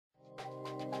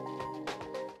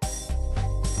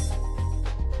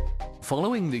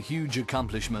Following the huge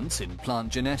accomplishments in plant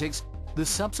genetics, the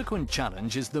subsequent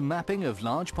challenge is the mapping of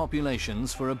large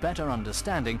populations for a better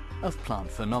understanding of plant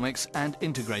phenomics and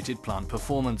integrated plant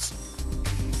performance.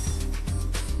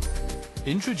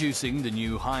 Introducing the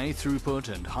new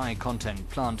high-throughput and high-content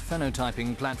plant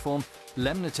phenotyping platform,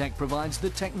 LemnaTec provides the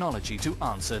technology to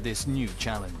answer this new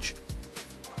challenge.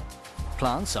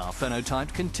 Plants are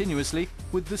phenotyped continuously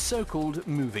with the so-called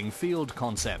moving field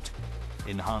concept,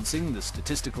 enhancing the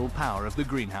statistical power of the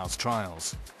greenhouse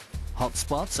trials.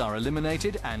 Hotspots are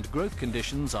eliminated and growth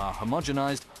conditions are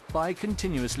homogenized by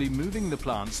continuously moving the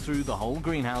plants through the whole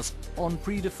greenhouse on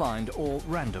predefined or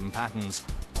random patterns.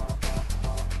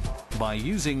 By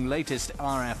using latest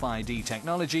RFID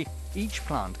technology, each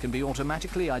plant can be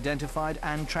automatically identified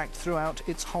and tracked throughout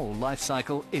its whole life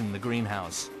cycle in the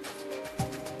greenhouse.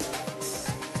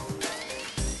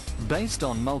 Based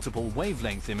on multiple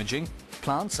wavelength imaging,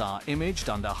 plants are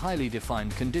imaged under highly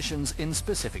defined conditions in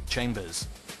specific chambers.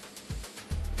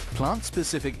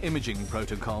 Plant-specific imaging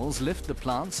protocols lift the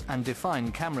plants and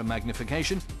define camera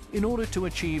magnification in order to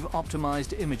achieve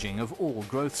optimized imaging of all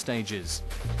growth stages.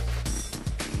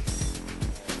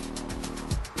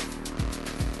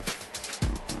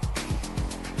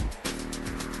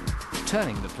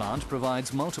 Turning the plant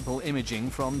provides multiple imaging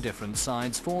from different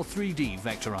sides for 3D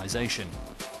vectorization.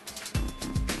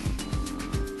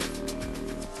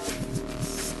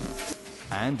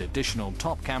 And additional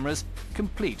top cameras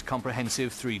complete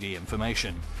comprehensive 3D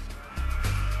information.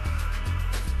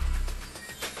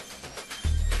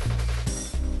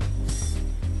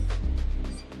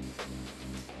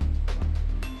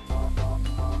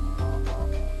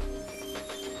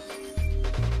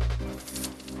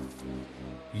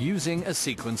 Using a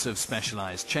sequence of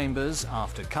specialized chambers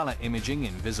after color imaging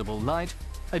in visible light,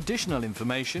 additional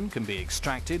information can be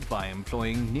extracted by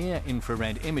employing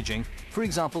near-infrared imaging, for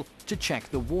example, to check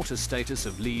the water status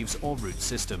of leaves or root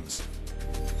systems.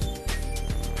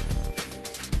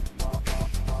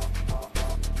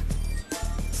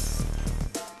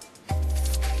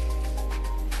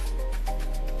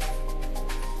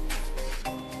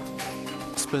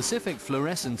 Specific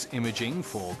fluorescence imaging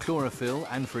for chlorophyll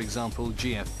and, for example,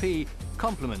 GFP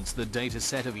complements the data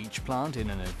set of each plant in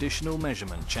an additional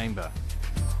measurement chamber.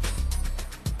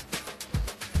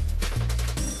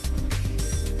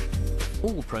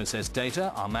 All processed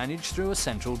data are managed through a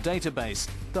central database,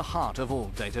 the heart of all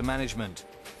data management.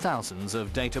 Thousands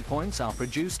of data points are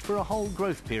produced for a whole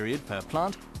growth period per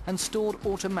plant and stored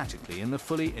automatically in the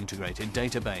fully integrated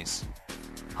database.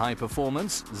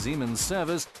 High-performance Siemens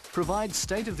servers provide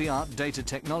state-of-the-art data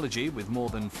technology with more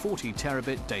than 40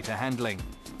 terabit data handling.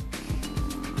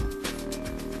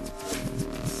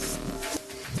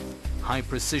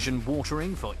 High-precision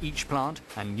watering for each plant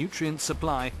and nutrient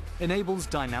supply enables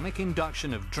dynamic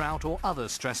induction of drought or other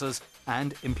stressors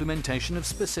and implementation of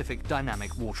specific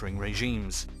dynamic watering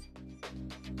regimes.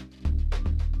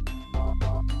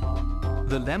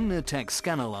 The LemnaTec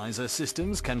Scanalyzer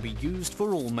systems can be used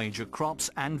for all major crops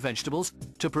and vegetables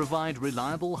to provide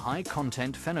reliable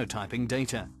high-content phenotyping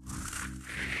data.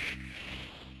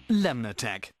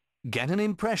 LemnaTec. Get an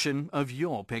impression of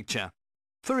your picture.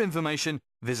 For information,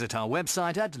 visit our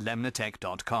website at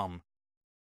lemnatec.com.